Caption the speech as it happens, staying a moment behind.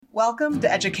Welcome to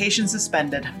Education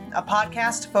Suspended, a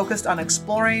podcast focused on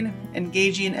exploring,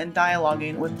 engaging, and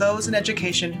dialoguing with those in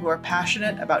education who are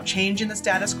passionate about changing the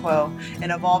status quo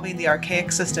and evolving the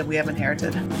archaic system we have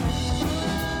inherited.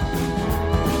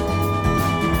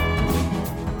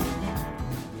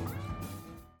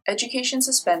 Education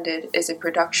Suspended is a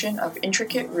production of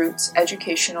Intricate Roots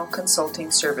Educational Consulting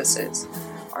Services.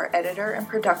 Our editor and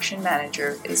production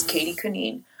manager is Katie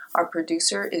Kunine. Our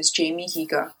producer is Jamie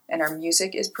Higa, and our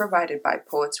music is provided by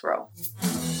Poets Row.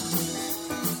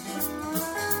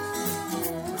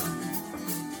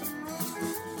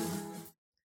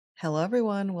 Hello,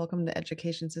 everyone. Welcome to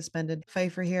Education Suspended.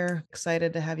 Pfeiffer here.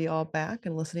 Excited to have you all back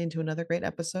and listening to another great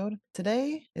episode.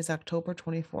 Today is October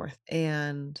 24th,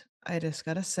 and I just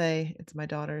got to say, it's my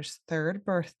daughter's third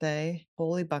birthday.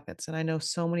 Holy buckets. And I know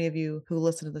so many of you who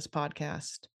listen to this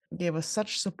podcast gave us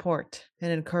such support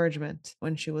and encouragement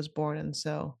when she was born. And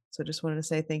so just wanted to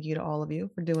say thank you to all of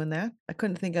you for doing that. I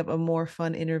couldn't think of a more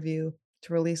fun interview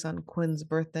to release on Quinn's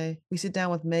birthday. We sit down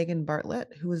with Megan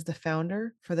Bartlett, who is the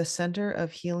founder for the Center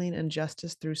of Healing and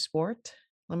Justice Through Sport.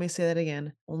 Let me say that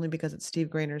again, only because it's Steve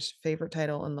Grainer's favorite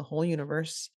title in the whole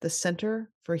universe. The Center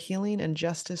for Healing and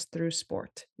Justice Through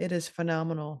Sport. It is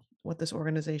phenomenal what this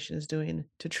organization is doing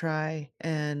to try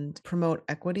and promote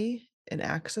equity and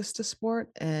access to sport,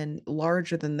 and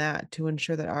larger than that, to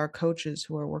ensure that our coaches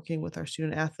who are working with our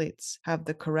student athletes have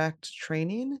the correct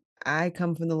training. I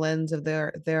come from the lens of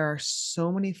there are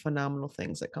so many phenomenal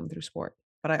things that come through sport.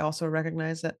 But I also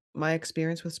recognize that my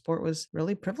experience with sport was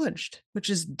really privileged, which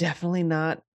is definitely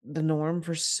not the norm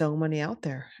for so many out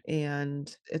there.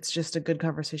 And it's just a good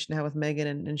conversation to have with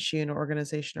Megan, and she and her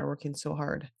organization are working so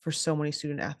hard for so many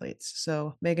student athletes.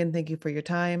 So Megan, thank you for your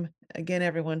time. Again,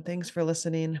 everyone, thanks for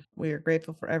listening. We are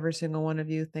grateful for every single one of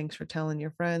you. Thanks for telling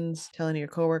your friends, telling your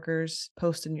coworkers,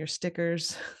 posting your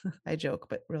stickers. I joke,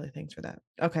 but really thanks for that.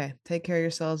 Okay, take care of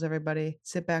yourselves, everybody.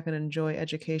 Sit back and enjoy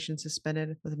Education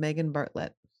Suspended with Megan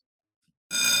Bartlett.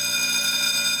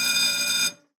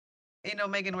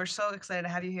 Megan, we're so excited to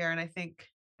have you here. And I think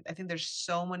there's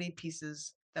so many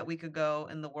pieces that we could go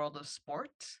in the world of sport.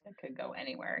 It could go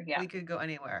anywhere. Yeah. We could go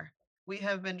anywhere. We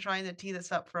have been trying to tee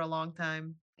this up for a long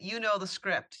time. You know the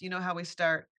script. You know how we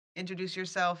start. Introduce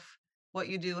yourself, what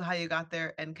you do, how you got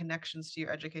there, and connections to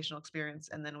your educational experience.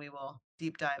 And then we will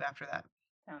deep dive after that.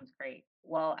 Sounds great.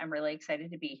 Well, I'm really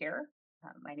excited to be here.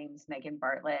 My name is Megan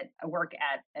Bartlett. I work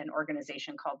at an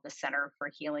organization called the Center for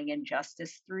Healing and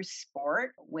Justice Through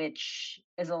Sport, which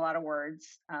is a lot of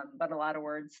words, but a lot of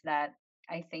words that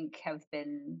I think have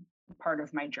been part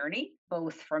of my journey,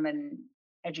 both from an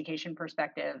education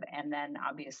perspective and then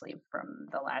obviously from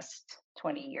the last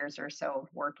 20 years or so of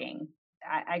working.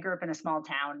 I grew up in a small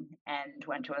town and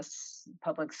went to a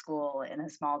public school in a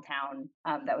small town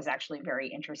that was actually a very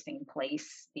interesting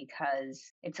place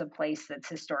because it's a place that's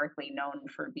historically known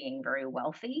for being very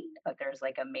wealthy, but there's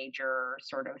like a major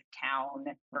sort of town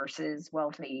versus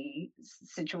wealthy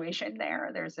situation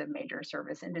there. There's a major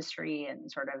service industry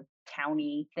and sort of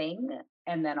towny thing,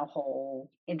 and then a whole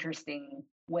interesting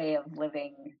way of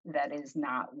living that is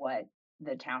not what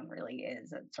the town really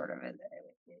is. It's sort of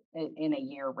in a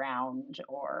year-round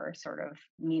or sort of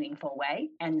meaningful way.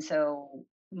 And so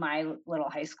my little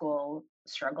high school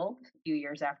struggled a few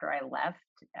years after I left.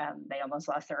 They almost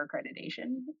lost their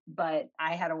accreditation, but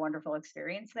I had a wonderful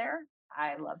experience there.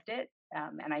 I loved it.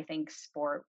 And I think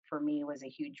sport for me was a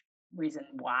huge reason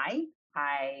why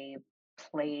I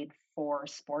played for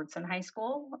sports in high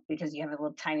school, because you have a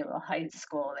little tiny little high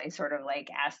school. They sort of like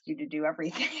asked you to do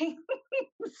everything.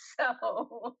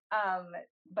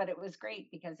 But it was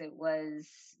great because it was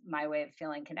my way of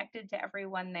feeling connected to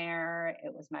everyone there.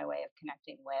 It was my way of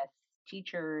connecting with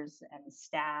teachers and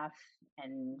staff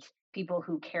and people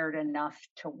who cared enough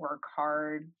to work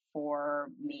hard for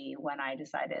me when I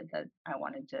decided that I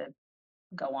wanted to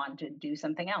go on to do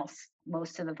something else.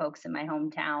 Most of the folks in my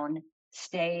hometown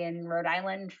stay in Rhode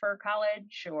Island for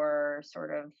college or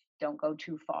sort of don't go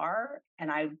too far.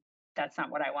 And that's not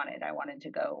what I wanted. I wanted to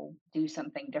go do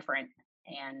something different.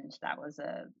 And that was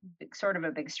a big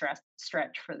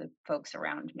stretch for the folks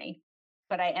around me.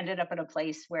 But I ended up at a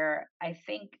place where I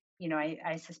think,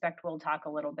 I suspect we'll talk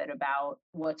a little bit about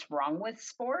what's wrong with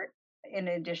sport in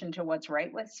addition to what's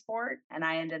right with sport. And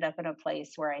I ended up in a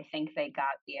place where I think they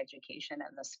got the education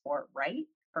and the sport right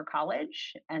for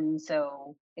college. And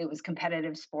so it was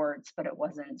competitive sports, but it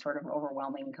wasn't sort of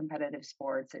overwhelming competitive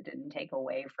sports. It didn't take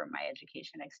away from my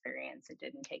education experience. It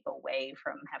didn't take away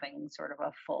from having sort of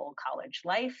a full college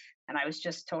life. And I was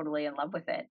just totally in love with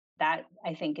it. That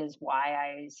I think is why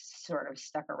I sort of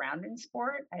stuck around in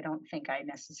sport. I don't think I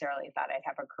necessarily thought I'd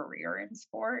have a career in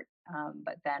sport.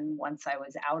 But then once I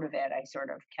was out of it, I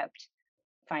sort of kept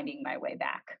finding my way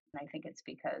back. And I think it's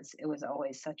because it was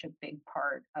always such a big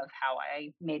part of how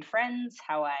I made friends,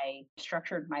 how I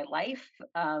structured my life,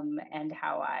 and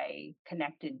how I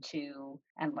connected to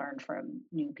and learned from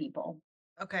new people.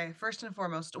 Okay, first and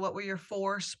foremost, what were your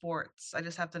 4 sports? I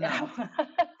just have to know. Yeah.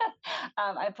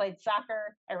 I played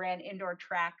soccer. I ran indoor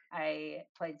track. I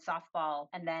played softball.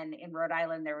 And then in Rhode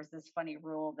Island, there was this funny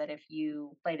rule that if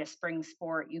you played a spring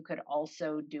sport, you could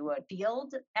also do a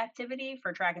field activity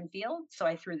for track and field. So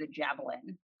I threw the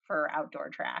javelin for outdoor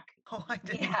track. Oh, I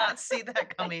did Yeah. not see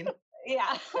that coming.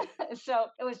 Yeah. So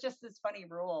it was just this funny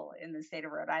rule in the state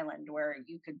of Rhode Island where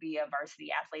you could be a varsity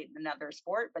athlete in another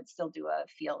sport, but still do a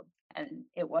field. And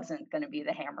it wasn't going to be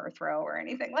the hammer throw or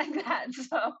anything like that.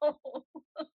 So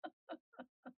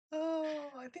Oh,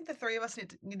 I think the 3 of us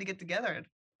need to get together and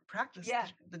practice yeah,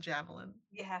 the javelin.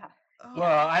 yeah, Oh. yeah.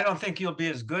 Well, I don't think you'll be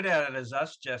as good at it as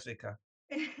us, Jessica,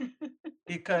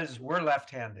 because we're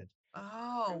left-handed.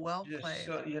 Oh, well Just played.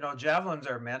 so you know, javelins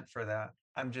are meant for that.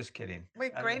 I'm just kidding.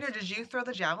 Wait, I Grainer, love did you throw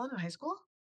the javelin in high school?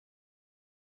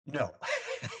 no.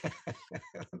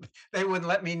 They wouldn't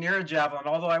let me near a javelin,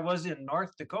 although I was in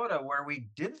North Dakota where we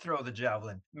did throw the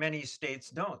javelin. Many states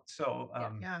don't. So,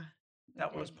 Yeah, Yeah. we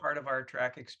that was did. part of our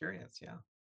track experience, yeah.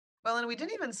 Well, and we Yeah.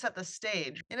 didn't even set the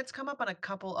stage, and it's come up on a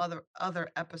couple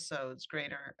other episodes,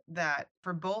 Grainer, that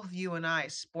for both you and I,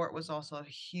 sport was also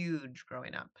huge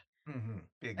growing up. Mhm,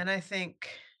 big. And I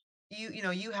think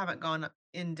you haven't gone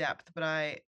in depth, but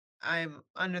I'm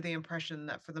under the impression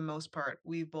that for the most part,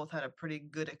 we've both had a pretty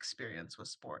good experience with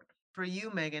sport. For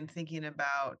you, Megan, thinking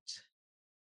about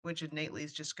which innately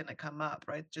is just gonna come up,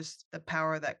 right? Just the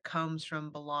power that comes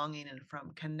from belonging and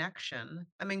from connection.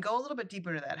 I mean, go a little bit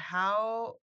deeper into that.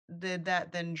 How did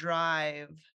that then drive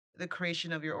the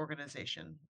creation of your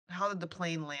organization? How did the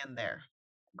plane land there?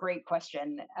 Great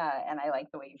question. And I like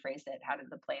the way you phrased it. How did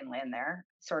the plane land there?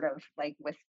 Sort of like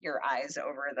with your eyes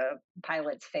over the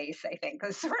pilot's face, I think,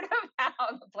 is sort of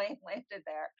how the plane landed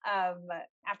there.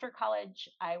 After college,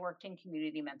 I worked in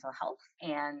community mental health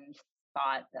and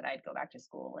thought that I'd go back to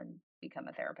school and become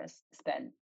a therapist.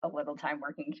 Spent a little time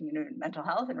working in community mental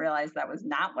health and realized that was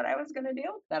not what I was going to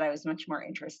do, that I was much more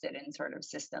interested in sort of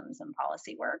systems and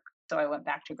policy work. So I went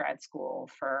back to grad school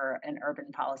for an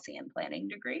urban policy and planning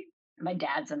degree. My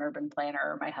dad's an urban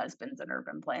planner. My husband's an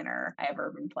urban planner. I have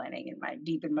urban planning in my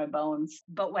deep in my bones.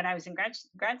 But when I was in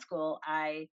grad school,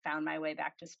 I found my way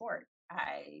back to sport.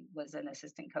 I was an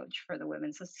assistant coach for the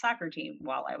women's soccer team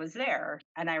while I was there.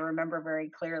 And I remember very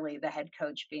clearly the head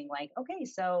coach being like, okay,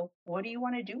 so what do you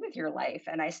want to do with your life?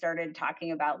 And I started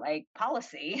talking about like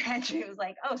policy. And she was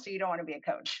like, oh, so you don't want to be a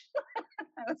coach?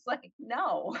 I was like,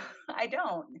 no, I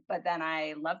don't. But then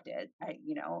I loved it. I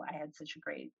had such a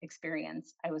great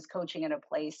experience. I was coaching at a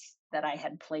place that I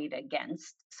had played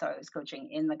against. So I was coaching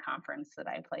in the conference that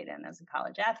I played in as a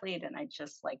college athlete. And I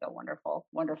just like a wonderful,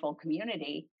 wonderful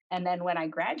community. And then when I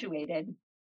graduated,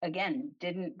 again,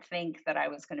 didn't think that I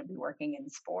was going to be working in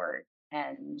sport.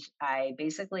 And I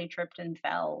basically tripped and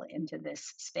fell into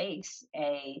this space.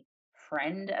 A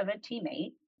friend of a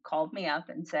teammate called me up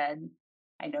and said,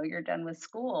 I know you're done with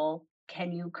school.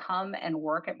 Can you come and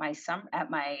work at my summer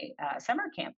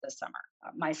camp this summer?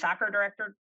 My soccer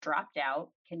director dropped out.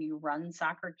 Can you run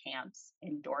soccer camps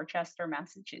in Dorchester,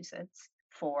 Massachusetts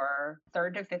for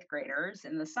third to fifth graders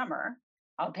in the summer?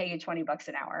 I'll pay you $20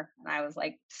 an hour. And I was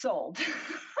like, sold.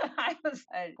 I was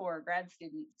a poor grad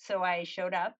student. So I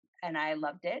showed up and I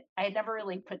loved it. I had never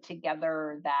really put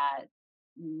together that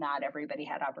not everybody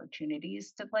had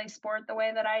opportunities to play sport the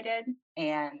way that I did.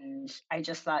 And I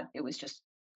just thought it was just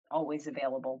always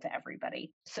available to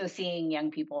everybody. So seeing young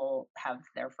people have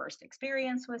their first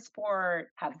experience with sport,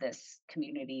 have this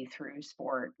community through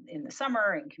sport in the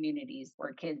summer and communities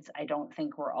where kids, I don't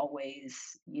think were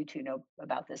always, you two know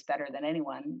about this better than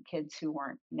anyone, kids who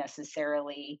weren't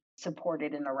necessarily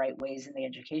supported in the right ways in the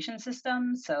education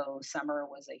system. So summer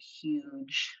was a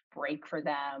huge break for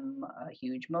them, a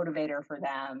huge motivator for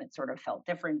them. It sort of felt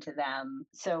different to them.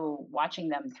 So watching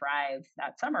them thrive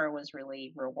that summer was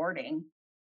really rewarding.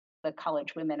 The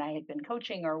college women I had been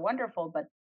coaching are wonderful, but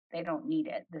they don't need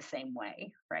it the same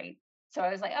way, right? So I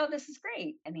was like, oh, this is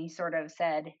great. And he sort of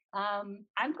said, I'm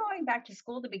going back to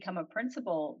school to become a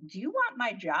principal. Do you want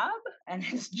my job? And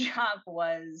his job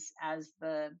was as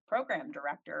the program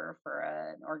director for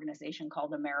an organization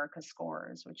called America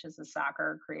Scores, which is a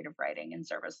soccer creative writing and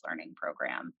service learning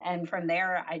program. And from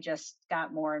there, I just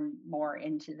got more and more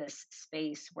into this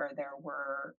space where there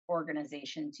were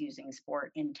organizations using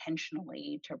sport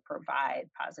intentionally to provide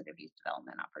positive youth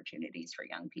development opportunities for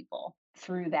young people.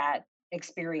 Through that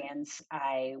experience,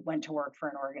 I went to work for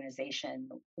an organization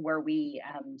where we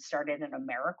started an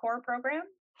AmeriCorps program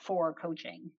for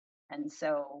coaching. And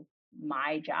so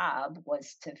my job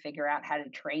was to figure out how to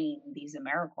train these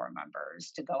AmeriCorps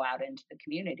members to go out into the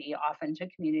community, often to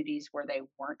communities where they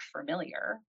weren't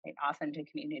familiar, right? Often to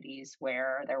communities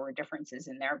where there were differences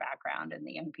in their background and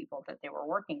the young people that they were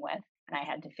working with. And I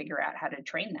had to figure out how to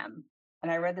train them.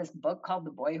 And I read this book called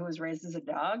The Boy Who Was Raised as a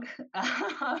Dog.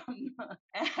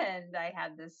 And I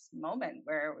had this moment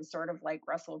where it was sort of like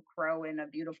Russell Crowe in A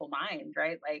Beautiful Mind,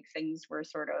 right? Like things were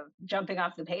sort of jumping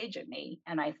off the page at me.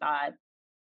 And I thought,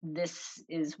 this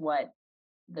is what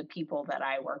the people that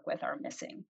I work with are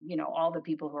missing. All the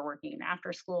people who are working in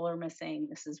after school are missing.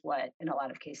 This is what, in a lot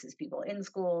of cases, people in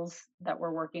schools that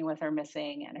we're working with are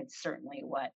missing. And it's certainly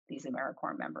what these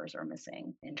AmeriCorps members are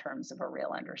missing in terms of a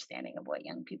real understanding of what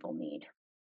young people need.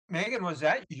 Megan, was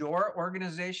that your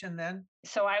organization then?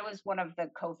 So I was one of the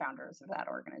co-founders of that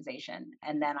organization.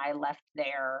 And then I left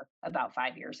there about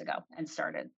 5 years ago and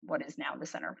started what is now the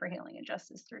Center for Healing and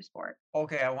Justice Through Sport.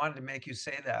 Okay, I wanted to make you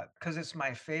say that because it's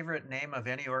my favorite name of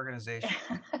any organization.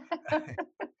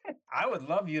 I would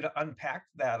love you to unpack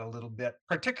that a little bit,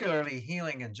 particularly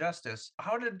healing and justice.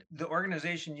 How did the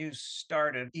organization you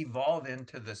started evolve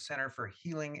into the Center for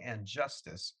Healing and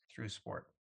Justice through Sport?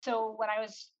 So when I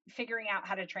was figuring out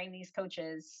how to train these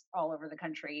coaches all over the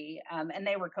country, and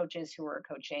they were coaches who were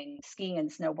coaching skiing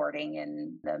and snowboarding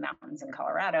in the mountains in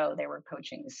Colorado, they were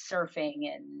coaching surfing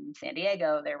in San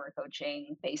Diego, they were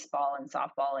coaching baseball and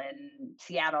softball in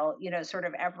Seattle, sort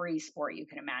of every sport you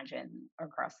can imagine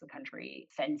across the country,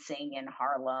 fencing in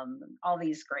Harlem, all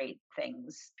these great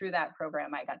things. Through that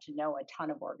program, I got to know a ton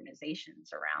of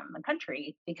organizations around the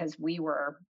country because we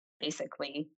were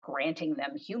basically granting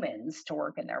them humans to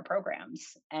work in their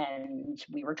programs. And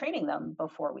we were training them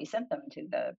before we sent them to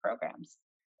the programs.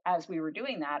 As we were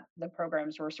doing that, the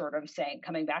programs were sort of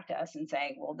coming back to us and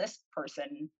saying, well, this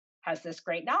person has this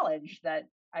great knowledge that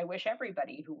I wish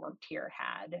everybody who worked here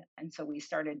had. And so we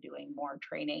started doing more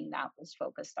training that was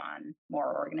focused on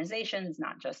more organizations,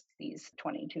 not just these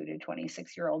 22 to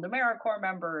 26-year-old AmeriCorps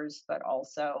members, but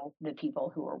also the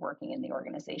people who were working in the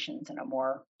organizations in a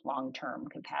more long term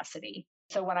capacity.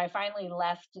 So when I finally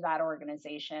left that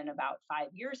organization about 5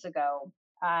 years ago,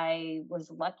 I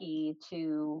was lucky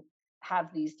to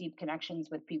have these deep connections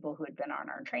with people who had been on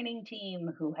our training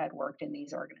team, who had worked in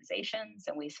these organizations.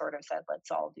 And we sort of said,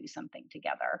 let's all do something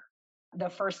together. The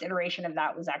first iteration of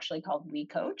that was actually called We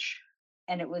Coach.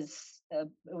 And it was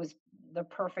the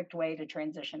perfect way to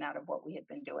transition out of what we had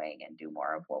been doing and do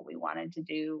more of what we wanted to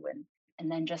do.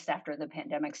 And then just after the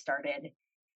pandemic started,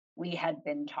 we had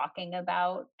been talking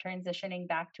about transitioning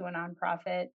back to a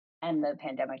nonprofit. And the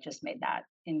pandemic just made that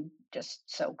just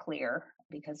so clear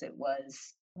because it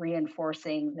was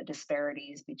reinforcing the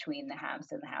disparities between the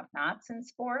haves and the have nots in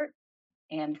sport.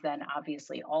 And then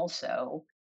obviously also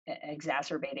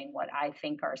exacerbating what I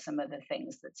think are some of the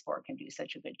things that sport can do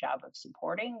such a good job of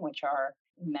supporting, which are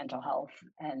mental health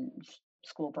and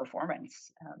school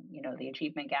performance. The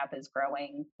achievement gap is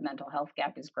growing, the mental health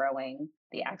gap is growing,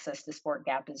 the access to sport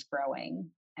gap is growing.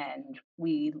 And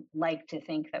we like to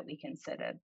think that we can sit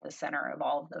at the center of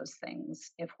all of those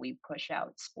things if we push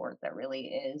out sport that really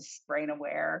is brain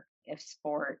aware, if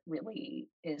sport really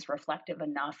is reflective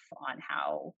enough on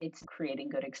how it's creating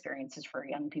good experiences for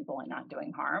young people and not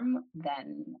doing harm,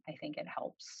 then I think it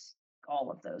helps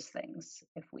all of those things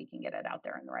if we can get it out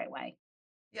there in the right way.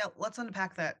 Yeah, let's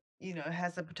unpack that. It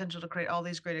has the potential to create all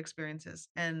these great experiences.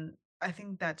 And I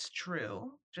think that's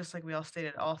true. Just like we all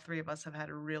stated, all three of us have had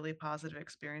really positive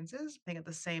experiences. I think at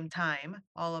the same time,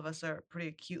 all of us are pretty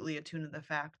acutely attuned to the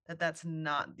fact that that's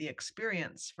not the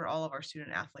experience for all of our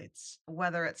student athletes.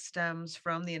 Whether it stems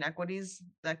from the inequities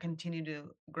that continue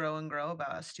to grow and grow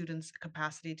about a student's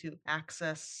capacity to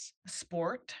access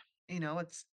sport,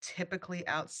 it's typically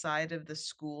outside of the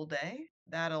school day.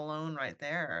 That alone, right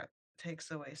there,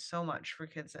 takes away so much for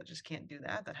kids that just can't do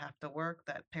that have to work,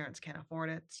 that parents can't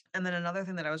afford it. And then another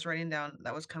thing that I was writing down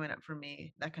that was coming up for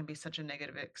me that can be such a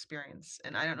negative experience.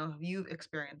 And I don't know if you've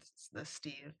experienced this,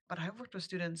 Steve, but I've worked with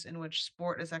students in which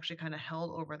sport is actually kind of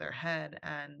held over their head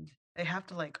and they have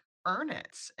to like earn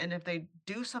it. And if they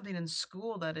do something in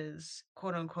school that is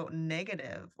quote unquote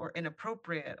negative or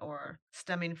inappropriate or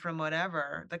stemming from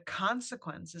whatever, the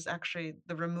consequence is actually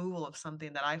the removal of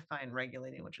something that I find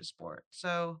regulating, which is sport.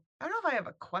 So I don't know if I have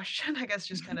a question, I guess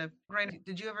just kind of right.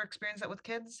 Did you ever experience that with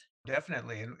kids?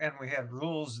 Definitely, and we had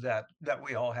rules that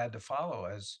we all had to follow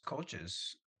as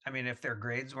coaches. I mean, if their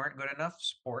grades weren't good enough,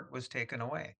 sport was taken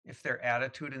away. If their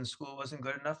attitude in school wasn't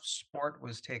good enough, sport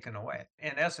was taken away.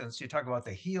 In essence, you talk about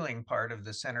the healing part of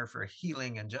the Center for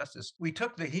Healing and Justice. We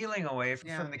took the healing away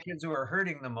Yeah. from the kids who were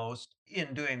hurting the most.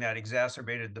 In doing that,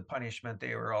 exacerbated the punishment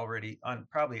they were already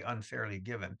probably unfairly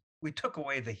given. We took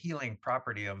away the healing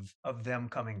property of them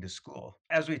coming to school.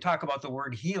 As we talk about the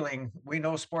word healing, we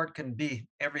know sport can be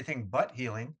everything but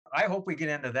healing. I hope we get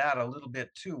into that a little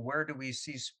bit too. Where do we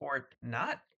see sport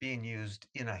not being used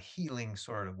in a healing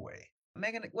sort of way?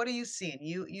 Megan, what are you seeing?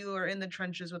 You are in the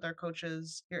trenches with our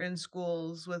coaches. You're in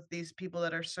schools with these people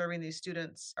that are serving these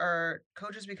students. Are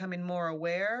coaches becoming more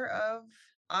aware of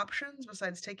options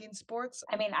besides taking sports?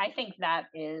 I mean, I think that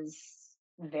is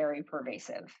very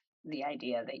pervasive. The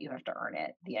idea that you have to earn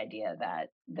it, the idea that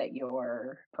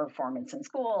your performance in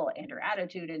school and your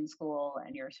attitude in school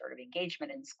and your sort of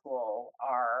engagement in school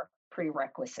are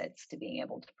prerequisites to being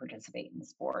able to participate in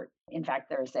sport. In fact,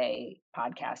 there's a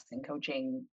podcast in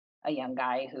coaching, a young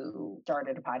guy who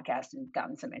started a podcast and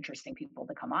gotten some interesting people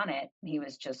to come on it. He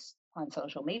was just on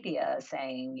social media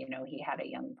saying, he had a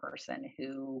young person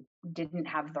who didn't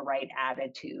have the right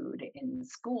attitude in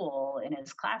school, in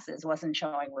his classes, wasn't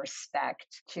showing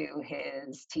respect to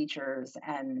his teachers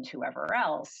and whoever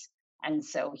else. And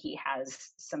so he has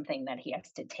something that he has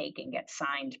to take and get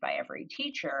signed by every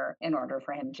teacher in order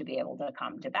for him to be able to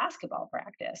come to basketball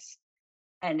practice.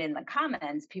 And in the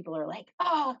comments, people are like,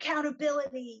 oh,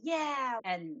 accountability. Yeah.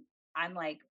 And I'm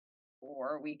like,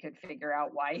 or we could figure out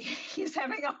why he's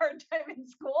having a hard time in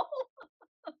school.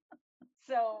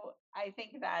 So I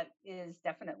think that is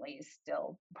definitely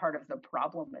still part of the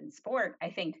problem in sport.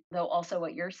 I think, though, also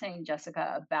what you're saying,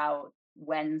 Jessica, about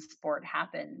when sport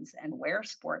happens and where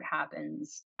sport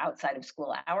happens outside of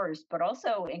school hours, but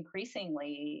also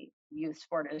increasingly youth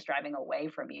sport is driving away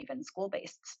from even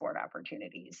school-based sport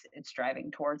opportunities. It's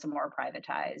driving towards a more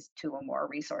privatized, to a more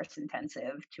resource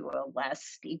intensive, to a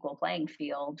less equal playing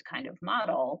field kind of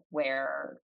model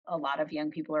where a lot of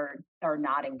young people are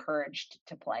not encouraged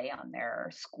to play on their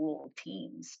school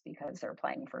teams because they're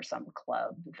playing for some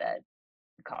club that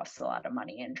costs a lot of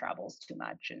money and travels too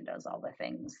much and does all the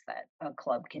things that a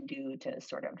club can do to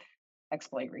sort of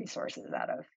exploit resources out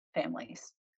of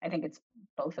families. I think it's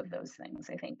both of those things.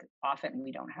 I think often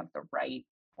we don't have the right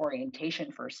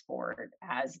orientation for sport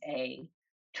as a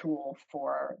tool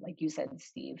for, like you said,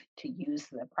 Steve, to use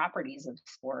the properties of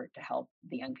sport to help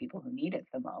the young people who need it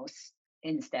the most.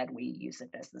 Instead, we use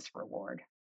it as this reward.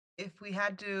 If we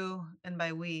had to, and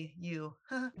by we, you,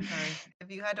 sorry, if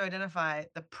you had to identify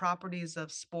the properties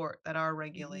of sport that are Mhm.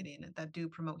 regulating, that do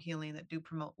promote healing, that do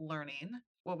promote learning,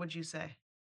 what would you say?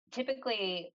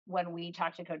 Typically, when we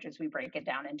talk to coaches, we break it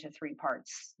down into three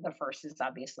parts. The first is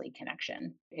obviously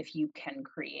connection. If you can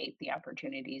create the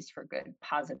opportunities for good,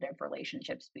 positive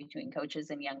relationships between coaches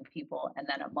and young people, and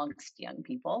then amongst young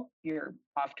people, you're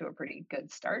off to a pretty good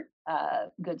start.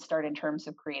 Good start in terms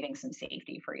of creating some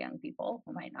safety for young people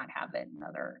who might not have it in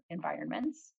other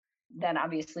environments. Then,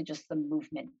 obviously, just the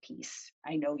movement piece.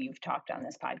 I know you've talked on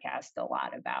this podcast a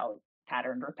lot about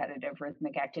patterned repetitive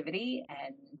rhythmic activity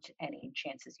and any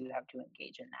chances you have to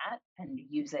engage in that and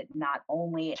use it not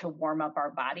only to warm up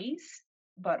our bodies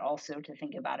but also to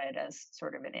think about it as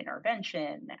sort of an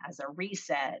intervention, as a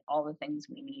reset, all the things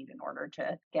we need in order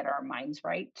to get our minds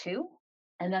right too.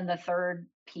 And then the third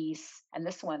piece, and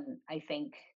this one, I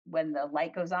think when the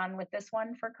light goes on with this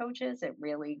one for coaches, it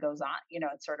really goes on.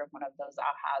 It's sort of one of those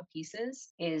aha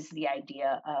pieces, is the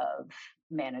idea of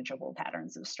manageable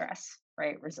patterns of stress,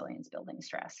 right? Resilience building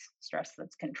stress, stress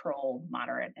that's controlled,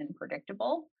 moderate, and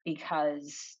predictable,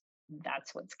 because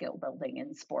that's what skill building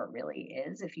in sport really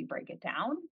is if you break it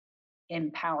down.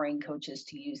 Empowering coaches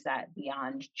to use that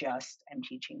beyond just I'm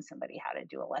teaching somebody how to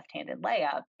do a left-handed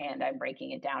layup and I'm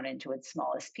breaking it down into its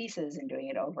smallest pieces and doing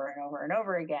it over and over and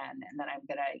over again. And then I'm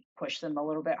going to push them a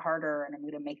little bit harder and I'm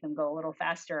going to make them go a little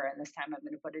faster. And this time I'm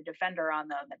going to put a defender on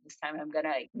them. And this time I'm going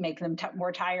to make them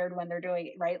more tired when they're doing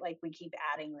it, right? Like we keep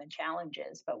adding the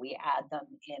challenges, but we add them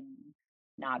in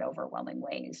not overwhelming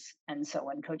ways. And so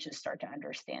when coaches start to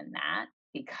understand that,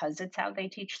 because it's how they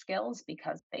teach skills,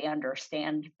 because they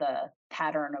understand the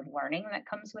pattern of learning that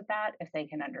comes with that, if they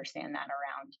can understand that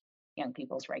around young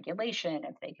people's regulation,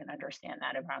 if they can understand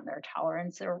that around their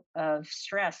tolerance of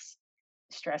stress,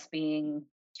 stress being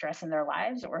stress in their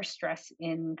lives or stress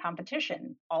in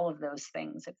competition. All of those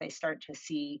things, if they start to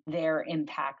see their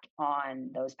impact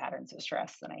on those patterns of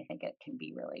stress, then I think it can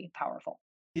be really powerful.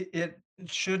 It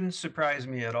shouldn't surprise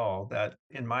me at all that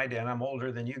in my day, and I'm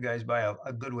older than you guys by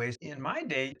a good ways. In my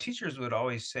day, teachers would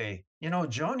always say,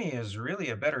 Joni is really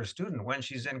a better student when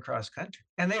she's in cross country.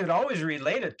 And they would always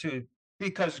relate it to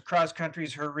because cross country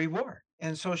is her reward.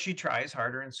 And so she tries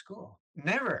harder in school.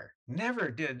 Never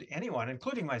did anyone,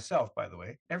 including myself, by the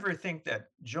way, ever think that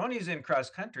Joni's in cross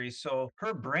country. So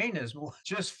her brain is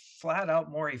just flat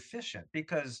out more efficient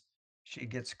because she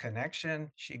gets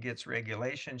connection, she gets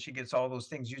regulation, she gets all those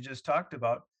things you just talked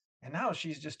about. And now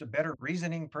she's just a better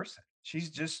reasoning person. She's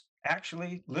just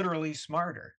actually literally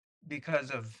smarter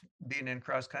because of being in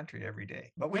cross country every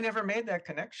day. But we never made that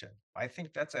connection. I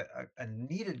think that's a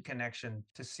needed connection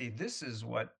to see this is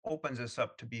what opens us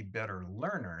up to be better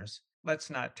learners.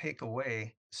 Let's not take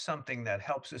away something that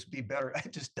helps us be better.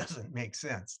 It just doesn't make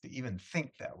sense to even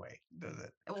think that way, does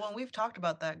it? Well, and we've talked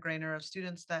about that, Grainer, of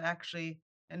students that actually,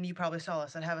 and you probably saw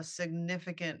this, that have a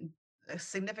significant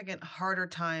harder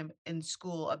time in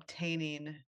school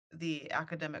obtaining the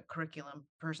academic curriculum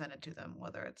presented to them,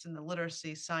 whether it's in the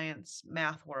literacy, science,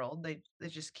 math world, they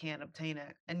just can't obtain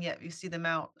it. And yet you see them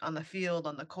out on the field,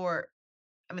 on the court.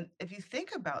 I mean, if you think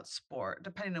about sport,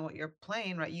 depending on what you're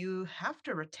playing, right, you have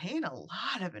to retain a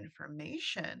lot of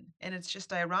information. And it's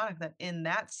just ironic that in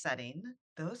that setting,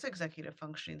 those executive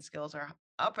functioning skills are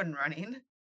up and running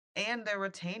and they're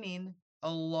retaining a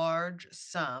large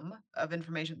sum of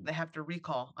information that they have to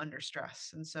recall under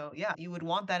stress. And so, yeah, you would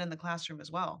want that in the classroom as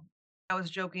well. I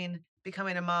was joking,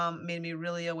 becoming a mom made me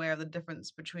really aware of the difference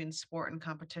between sport and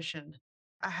competition.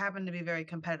 I happen to be very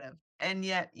competitive. And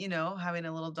yet, having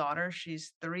a little daughter,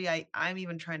 she's 3, I'm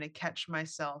even trying to catch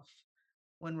myself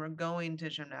when we're going to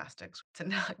gymnastics to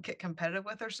not get competitive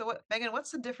with her. So what Megan,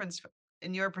 what's the difference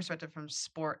in your perspective from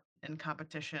sport and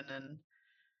competition? And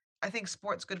I think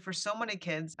sport's good for so many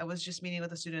kids. I was just meeting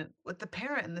with a student with the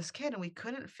parent and this kid, and we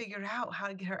couldn't figure out how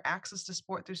to get her access to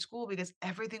sport through school because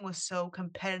everything was so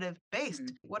competitive based.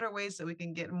 Mhm. What are ways that we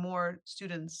can get more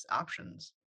students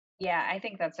options? Yeah, I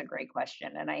think that's a great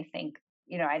question. And I think,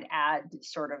 I'd add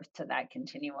sort of to that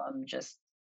continuum just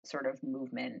sort of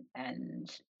movement and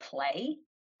play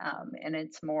in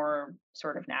its more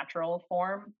sort of natural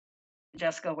form.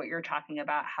 Jessica, what you're talking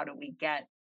about, how do we get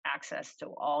access to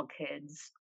all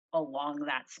kids along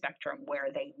that spectrum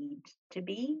where they need to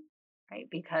be, right?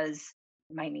 Because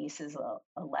my niece is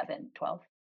 11, 12,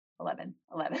 11,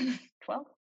 11, 12,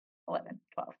 11,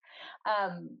 12.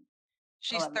 Um,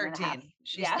 She's 11 and a half. 13.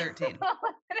 She's Yeah, 13. 11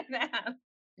 and a half.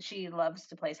 She loves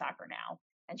to play soccer now,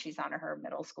 and she's on her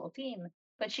middle school team,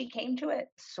 but she came to it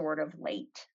sort of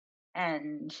late.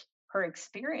 And her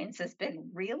experience has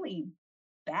been really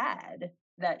bad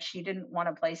that she didn't want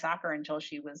to play soccer until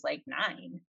she was like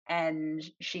 9. And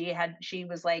she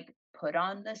was like put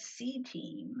on the C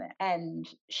team, and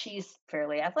she's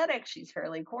fairly athletic, she's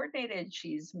fairly coordinated,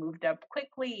 she's moved up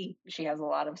quickly, she has a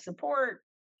lot of support,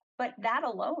 but that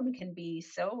alone can be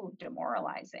so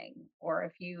demoralizing. Or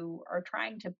if you are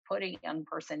trying to put a young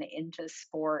person into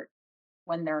sport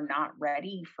when they're not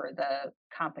ready for the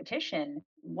competition,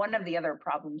 one of the other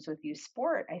problems with youth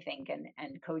sport, I think,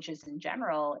 and coaches in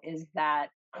general, is that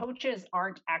coaches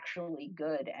aren't actually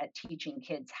good at teaching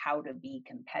kids how to be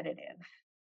competitive.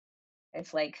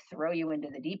 It's like throw you into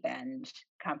the deep end.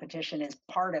 Competition is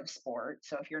part of sport.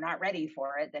 So if you're not ready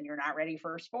for it, then you're not ready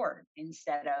for sport,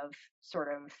 instead of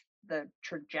sort of the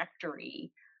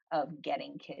trajectory of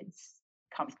getting kids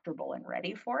comfortable and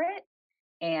ready for it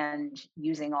and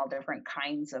using all different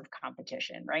kinds of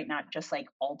competition, right? Not just like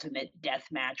ultimate death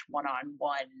match, one on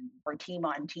one or team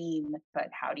on team, but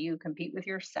how do you compete with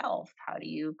yourself? How do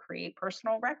you create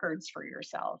personal records for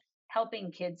yourself?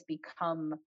 Helping kids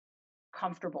become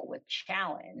comfortable with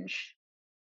challenge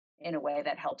in a way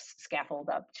that helps scaffold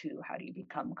up to how do you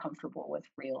become comfortable with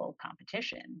real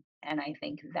competition. And I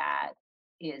think that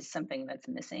is something that's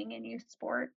missing in youth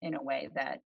sport in a way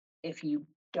that if you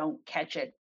don't catch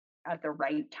it at the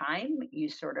right time, you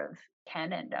sort of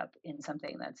can end up in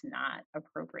something that's not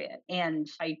appropriate and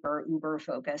hyper uber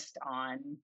focused on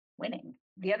winning.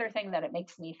 The other thing that it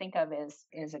makes me think of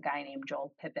is a guy named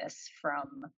Joel Pippis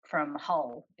from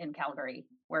Hull in Calgary,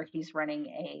 where he's running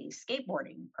a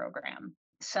skateboarding program.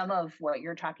 Some of what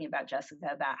you're talking about, Jessica,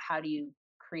 about how do you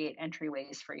create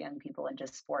entryways for young people into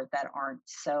sport that aren't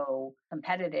so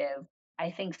competitive.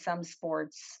 I think some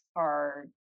sports are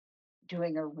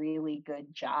doing a really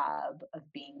good job of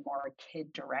being more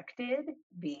kid directed,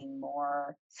 being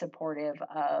more supportive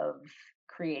of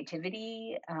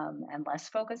creativity, and less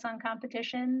focus on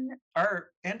competition. Our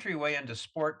entryway into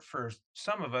sport for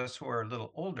some of us who are a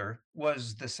little older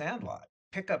was the sandlot.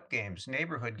 Pickup games,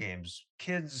 neighborhood games,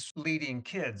 kids leading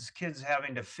kids, kids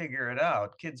having to figure it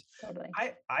out, kids. Totally.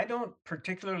 I don't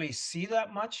particularly see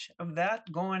that much of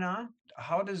that going on.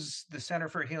 How does the Center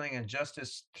for Healing and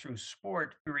Justice through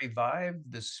sport revive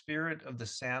the spirit of the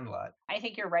sandlot? I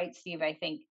think you're right, Steve. I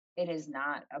think it is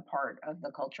not a part of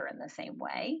the culture in the same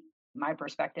way. My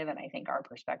perspective, and I think our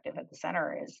perspective at the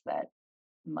center, is that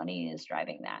money is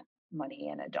driving that. Money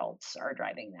and adults are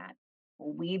driving that.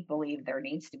 We believe there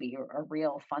needs to be a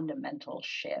real fundamental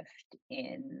shift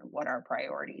in what our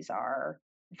priorities are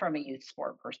from a youth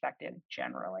sport perspective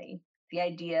generally. The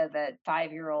idea that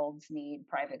 5-year-olds need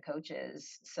private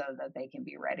coaches so that they can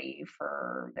be ready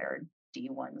for their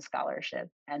D1 scholarship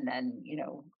and then,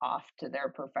 off to their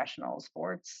professional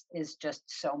sports is just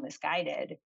so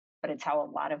misguided. But it's how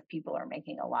a lot of people are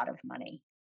making a lot of money.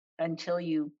 Until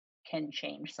you can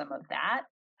change some of that,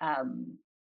 um,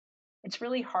 it's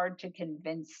really hard to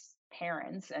convince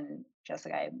parents. And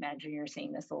Jessica, I imagine you're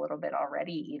seeing this a little bit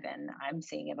already. Even I'm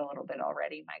seeing it a little bit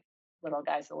already. My little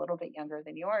guy's a little bit younger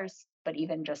than yours, but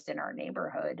even just in our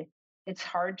neighborhood, it's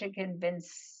hard to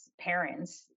convince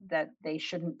parents that they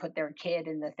shouldn't put their kid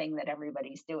in the thing that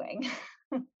everybody's doing.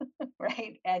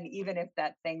 Right. And even if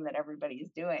that thing that everybody's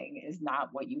doing is not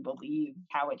what you believe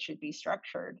how it should be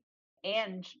structured.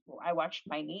 And I watched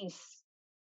my niece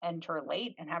enter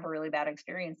late and have a really bad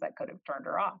experience that could have turned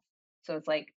her off. So it's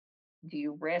like, do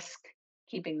you risk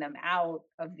keeping them out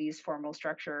of these formal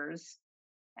structures?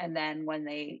 And then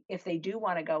if they do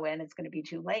want to go in, it's going to be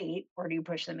too late, or do you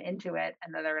push them into it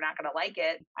and then they're not going to like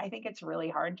it? I think it's really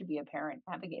hard to be a parent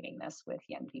navigating this with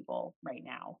young people right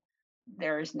now.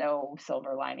 There is no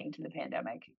silver lining to the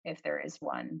pandemic. If there is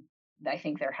one, I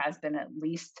think there has been at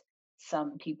least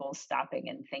some people stopping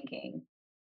and thinking,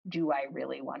 do I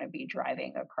really want to be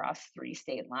driving across 3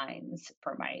 state lines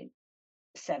for my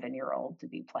 7-year-old to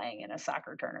be playing in a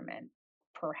soccer tournament?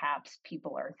 Perhaps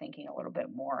people are thinking a little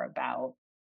bit more about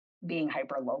being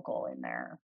hyper local in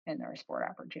their sport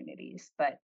opportunities.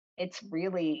 But it's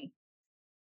really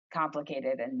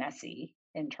complicated and messy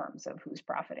in terms of who's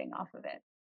profiting off of it.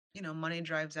 Money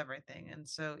drives everything. And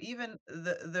so even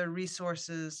the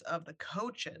resources of the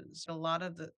coaches, a lot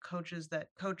of the coaches that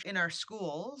coach in our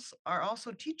schools are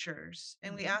also teachers.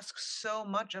 And we Mhm. ask so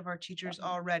much of our teachers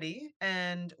Definitely. already,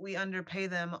 and we underpay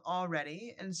them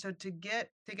already. And so to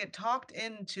get talked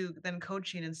into then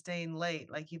coaching and staying late,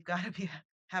 like you've got to be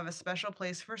have a special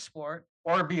place for sport.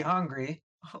 Or be hungry,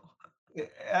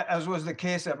 as was the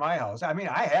case at my house. I mean,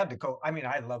 I had to coach. I mean,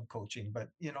 I love coaching, but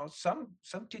some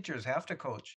teachers have to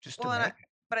coach just to Well, and make it.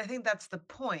 but I think that's the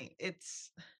point.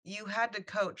 It's you had to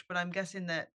coach, but I'm guessing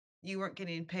that you weren't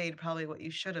getting paid probably what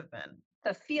you should have been.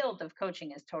 The field of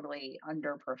coaching is totally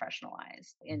under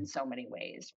professionalized in Mm. so many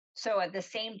ways. So at the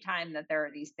same time that there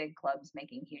are these big clubs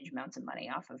making huge amounts of money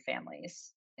off of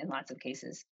families, in lots of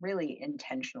cases, really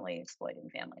intentionally exploiting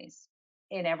families.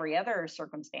 In every other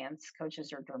circumstance,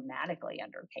 coaches are dramatically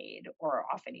underpaid or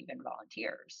often even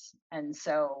volunteers. And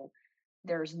so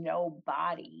there's no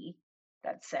body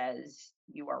that says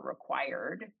you are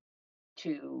required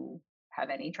to have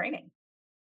any training.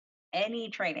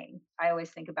 I always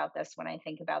think about this when I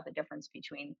think about the difference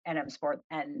between NM Sport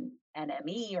and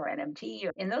NME or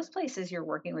NMT. In those places, you're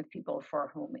working with people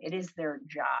for whom it is their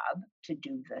job to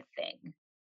do the thing.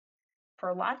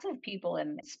 For lots of people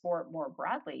in sport more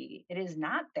broadly, it is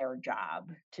not their job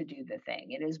to do the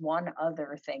thing. It is one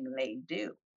other thing they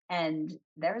do. And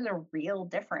there's a real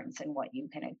difference in what you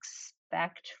can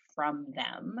expect from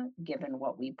them given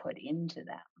what we put into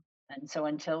them. And so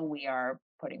until we are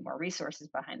putting more resources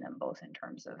behind them, both in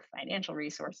terms of financial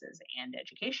resources and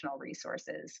educational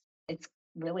resources, it's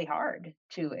really hard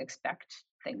to expect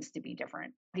things to be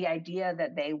different. The idea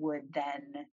that they would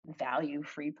then value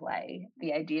free play,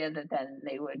 the idea that then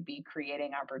they would be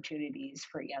creating opportunities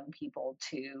for young people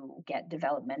to get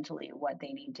developmentally what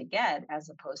they need to get, as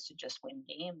opposed to just win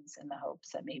games in the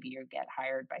hopes that maybe you get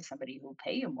hired by somebody who will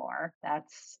pay you more,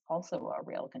 that's also a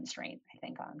real constraint, I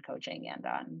think, on coaching and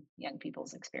on young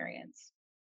people's experience.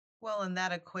 Well, and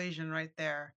that equation right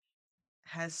there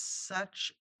has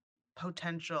such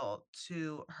potential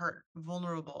to hurt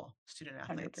vulnerable student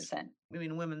athletes. 100%. I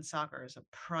mean, women's soccer is a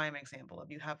prime example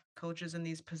of you have coaches in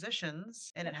these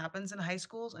positions, and it Yep. happens in high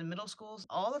schools and middle schools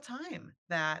all the time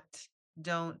that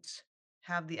don't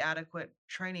have the adequate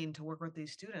training to work with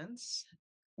these students.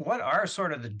 What are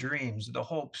sort of the dreams, the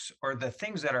hopes, or the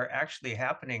things that are actually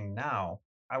happening now?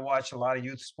 I watch a lot of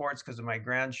youth sports because of my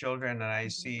grandchildren, and I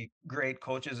Mhm. see great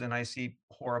coaches and I see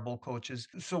horrible coaches.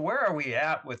 So, where are we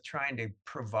at with trying to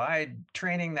provide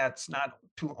training that's not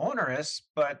too onerous,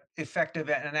 but effective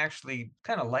and actually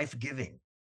kind of life giving?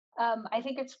 I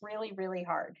think it's really, really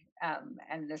hard.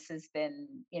 And this has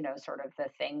been, sort of the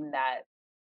thing that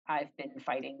I've been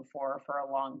fighting for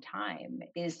a long time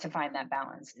is to find that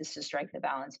balance, is to strike the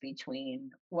balance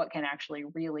between what can actually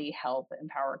really help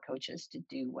empower coaches to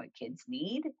do what kids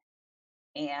need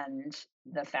and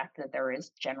the fact that there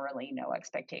is generally no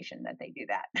expectation that they do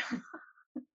that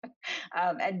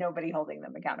and nobody holding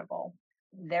them accountable.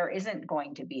 There isn't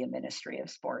going to be a ministry of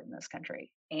sport in this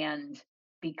country. And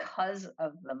because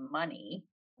of the money,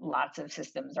 lots of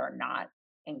systems are not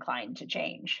inclined to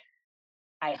change.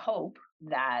 I hope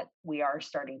that we are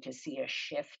starting to see a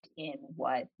shift in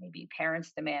what maybe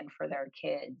parents demand for their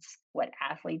kids, what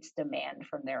athletes demand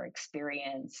from their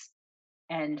experience,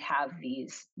 and have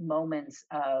these moments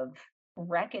of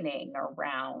reckoning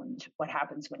around what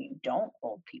happens when you don't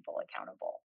hold people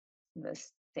accountable. The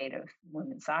state of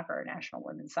women's soccer, National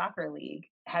Women's Soccer League,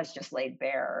 has just laid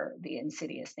bare the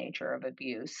insidious nature of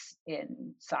abuse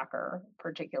in soccer,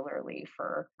 particularly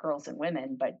for girls and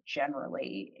women, but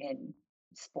generally in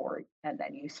sport and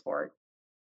then youth sport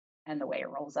and the way it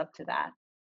rolls up to that.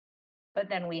 But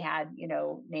then we had,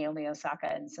 Naomi Osaka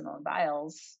and Simone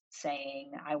Biles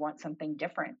saying, I want something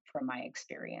different from my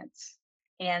experience,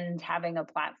 and having a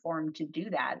platform to do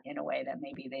that in a way that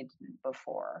maybe they didn't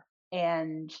before.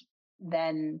 And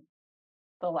then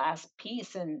the last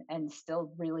piece, and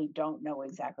still really don't know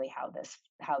exactly how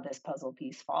this puzzle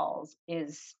piece falls,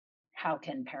 is how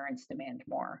can parents demand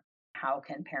more? How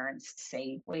can parents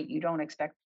say, wait, you don't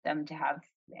expect them to have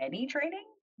any training?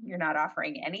 You're not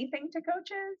offering anything to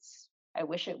coaches? I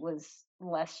wish it was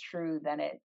less true than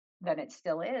it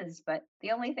still is, but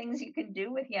the only things you can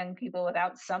do with young people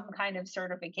without some kind of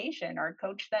certification are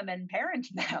coach them and parent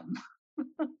them.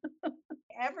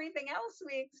 Everything else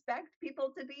we expect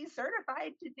people to be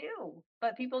certified to do.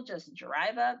 But people just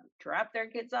drive up, drop their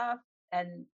kids off,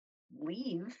 and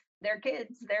leave their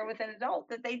kids there with an adult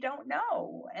that they don't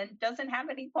know and doesn't have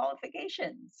any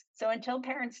qualifications. So until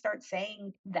parents start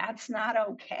saying that's not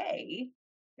okay,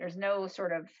 there's no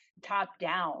sort of top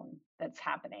down that's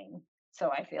happening.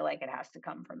 So I feel like it has to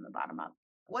come from the bottom up.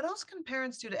 What else can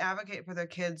parents do to advocate for their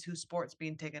kids whose sports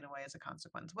being taken away as a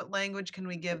consequence? What language can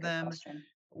we It's a give good them? question.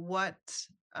 What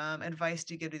advice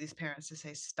do you give to these parents to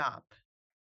say stop?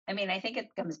 I mean, I think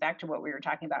it comes back to what we were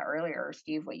talking about earlier,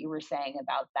 Steve, what you were saying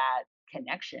about that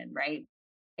connection, right?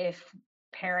 If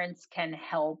parents can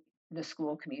help the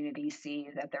school community see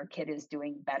that their kid is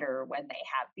doing better when they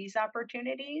have these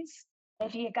opportunities,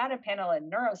 if you got a panel of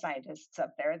neuroscientists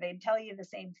up there, they'd tell you the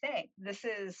same thing. This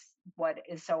is what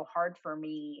is so hard for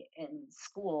me in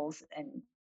schools, and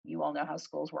you all know how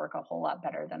schools work a whole lot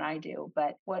better than I do.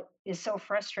 But what is so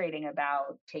frustrating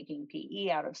about taking PE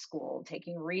out of school,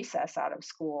 taking recess out of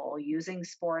school, using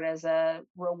sport as a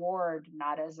reward,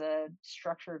 not as a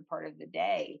structured part of the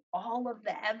day, all of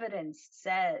the evidence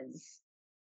says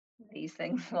these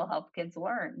things will help kids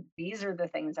learn. These are the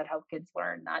things that help kids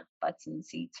learn, not butts and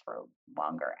seats for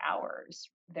longer hours.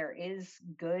 There is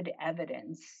good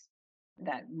evidence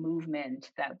that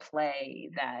movement, that play,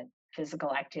 that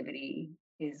physical activity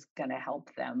is going to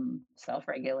help them self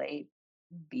regulate,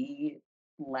 be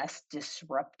less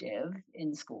disruptive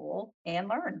in school, and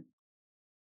learn.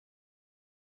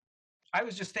 I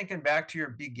was just thinking back to your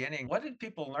beginning. What did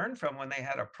people learn from when they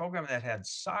had a program that had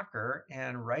soccer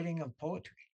and writing of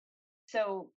poetry?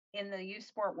 So, in the youth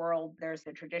sport world, there's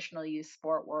the traditional youth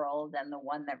sport world and the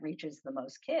one that reaches the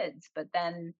most kids. But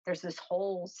then there's this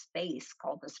whole space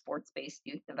called the sports based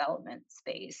youth development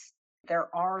space.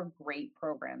 There are great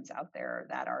programs out there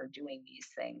that are doing these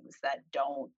things that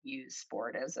don't use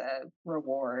sport as a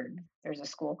reward. There's a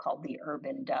school called the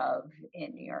Urban Dove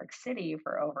in New York City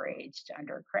for overaged,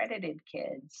 undercredited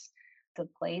kids. It's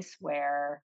a place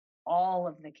where all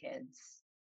of the kids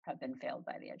have been failed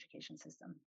by the education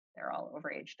system. They're all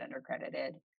overaged,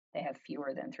 undercredited. They have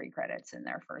fewer than 3 credits in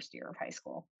their first year of high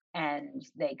school. And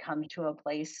they come to a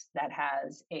place that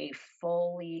has a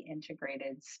fully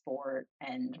integrated sport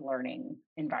and learning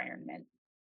environment.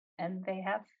 And they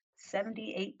have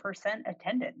 78%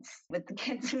 attendance with the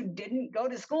kids who didn't go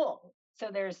to school. So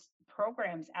there's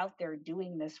programs out there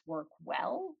doing this work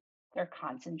well. They're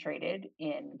concentrated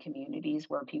in communities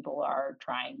where people are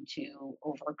trying to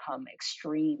overcome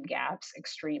extreme gaps,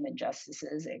 extreme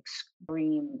injustices,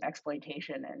 extreme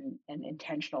exploitation, and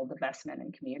intentional divestment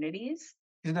in communities.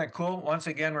 Isn't that cool? Once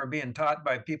again, we're being taught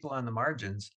by people on the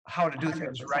margins how to do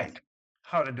things right, 100%.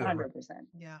 how to do it right. 100%.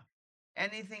 Yeah.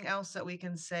 Anything else that we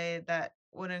can say that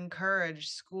would encourage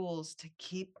schools to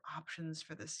keep options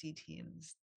for the C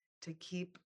teams, to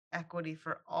keep equity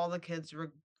for all the kids,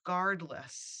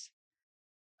 regardless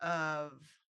of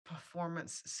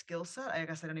performance skill set? I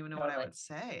guess I don't even know what I Totally. would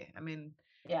say. I mean,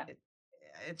 Yeah, it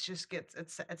it's just gets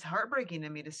it's heartbreaking to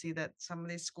me to see that some of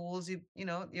these schools, you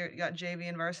got JV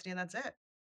and varsity and that's it.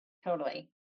 totally.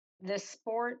 The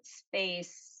sports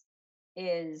space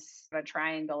is a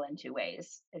triangle in two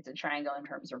ways. It's a triangle in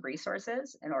terms of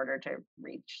resources. In order to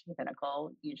reach the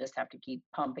pinnacle, you just have to keep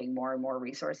pumping more and more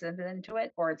resources into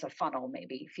it, or it's a funnel,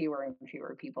 maybe fewer and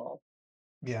fewer people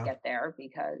Yeah. get there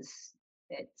because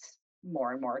it's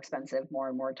more and more expensive, more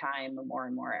and more time, and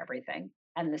more everything.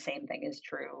 And the same thing is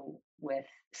true with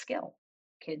skill.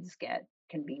 Kids get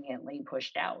conveniently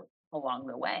pushed out along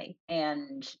the way.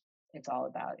 And it's all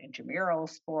about intramural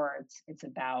sports. It's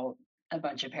about a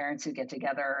bunch of parents who get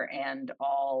together and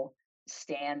all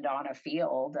stand on a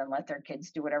field and let their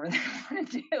kids do whatever they want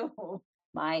to do.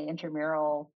 My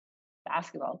intramural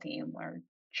basketball team were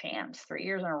champs 3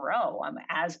 years in a row. I'm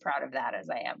as proud of that as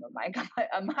I am of my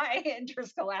of my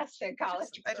interscholastic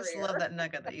college I just love career. that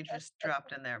nugget that you just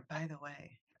dropped in there. By the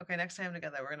way, okay, next time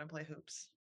together we're gonna play hoops.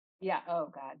 Yeah. Oh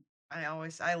God. I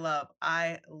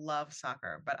love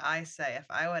soccer, but I say if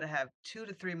I would have 2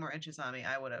 to 3 more inches on me,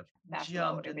 I would have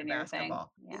Basketball would jumped have into been your thing.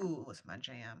 basketball. Yeah. Ooh, it was my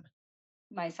jam.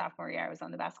 My sophomore year, I was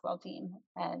on the basketball team,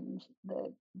 and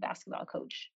the basketball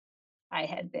coach, I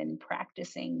had been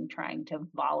practicing trying to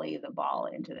volley the ball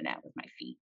into the net with my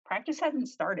feet. Practice hadn't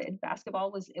started.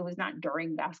 It was not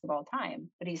during basketball time,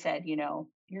 but he said,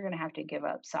 you're going to have to give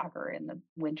up soccer in the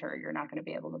winter. You're not going to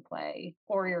be able to play,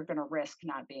 or you're going to risk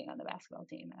not being on the basketball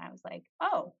team. And I was like,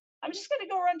 oh, I'm just going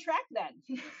to go run track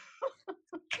then.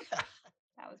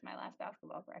 That was my last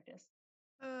basketball practice.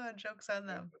 Jokes on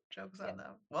them. Jokes on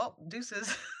them. Well,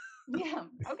 deuces. Yeah.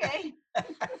 Okay.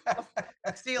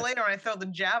 See you later when I throw the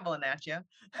javelin at you.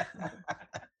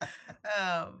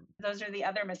 Those are the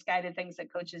other misguided things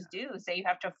that coaches do. Say you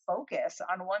have to focus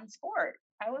on one sport.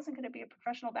 I wasn't going to be a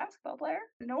professional basketball player.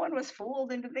 No one was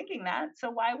fooled into thinking that. So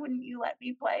why wouldn't you let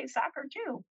me play soccer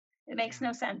too? It makes Yeah.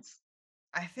 no sense.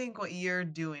 I think what you're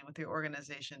doing with your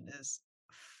organization is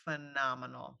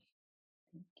phenomenal.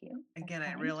 Thank you. That's Again,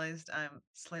 I kind. realized I'm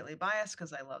slightly biased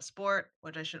because I love sport,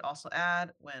 which I should also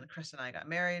add. When Chris and I got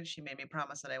married, she made me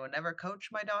promise that I would never coach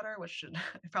my daughter, which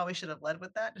I probably should have led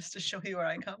with that just to show you where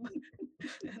I come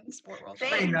in the sport world.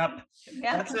 Same. Prenup.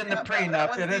 Yeah. That's in the That prenup,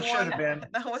 was and the it should have one. been.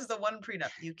 That was the one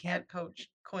prenup. You can't coach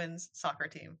Quinn's soccer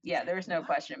team. Yeah, there's no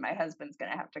question. My husband's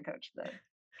going to have to coach the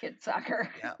kids' soccer.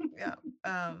 Yeah,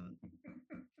 yeah.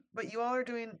 But you all are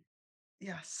doing,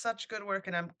 yeah, such good work,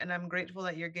 and I'm grateful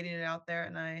that you're getting it out there,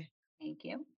 and Thank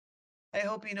you. I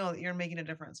hope you know that you're making a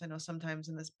difference. I know sometimes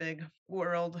in this big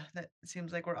world that it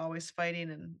seems like we're always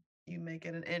fighting and you make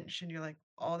it an inch and you're like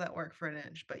all that work for an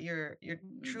inch, but you're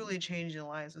truly changing the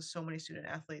lives of so many student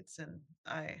athletes, and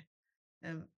I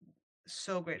am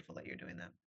so grateful that you're doing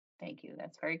that. Thank you.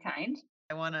 That's very kind.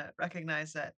 I want to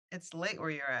recognize that it's late where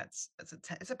you're at.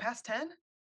 Is it past 10?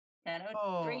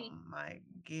 Oh 10:03. my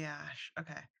gosh.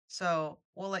 Okay. So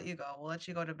we'll let you go. We'll let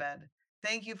you go to bed.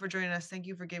 Thank you for joining us. Thank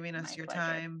you for giving us My your pleasure.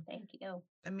 time. Thank you.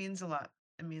 It means a lot.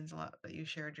 It means a lot that you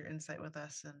shared your insight with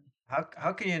us. And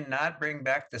How can you not bring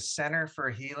back the Center for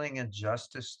Healing and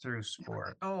Justice Through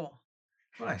Sport? oh,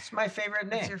 Well, it's my favorite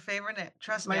it's name. your favorite name.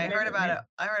 Trust my me, I heard favorite about name. it.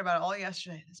 I heard about it all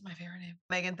yesterday. This is my favorite name.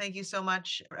 Megan, thank you so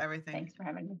much for everything. Thanks for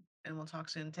having me. And we'll talk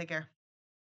soon. Take care.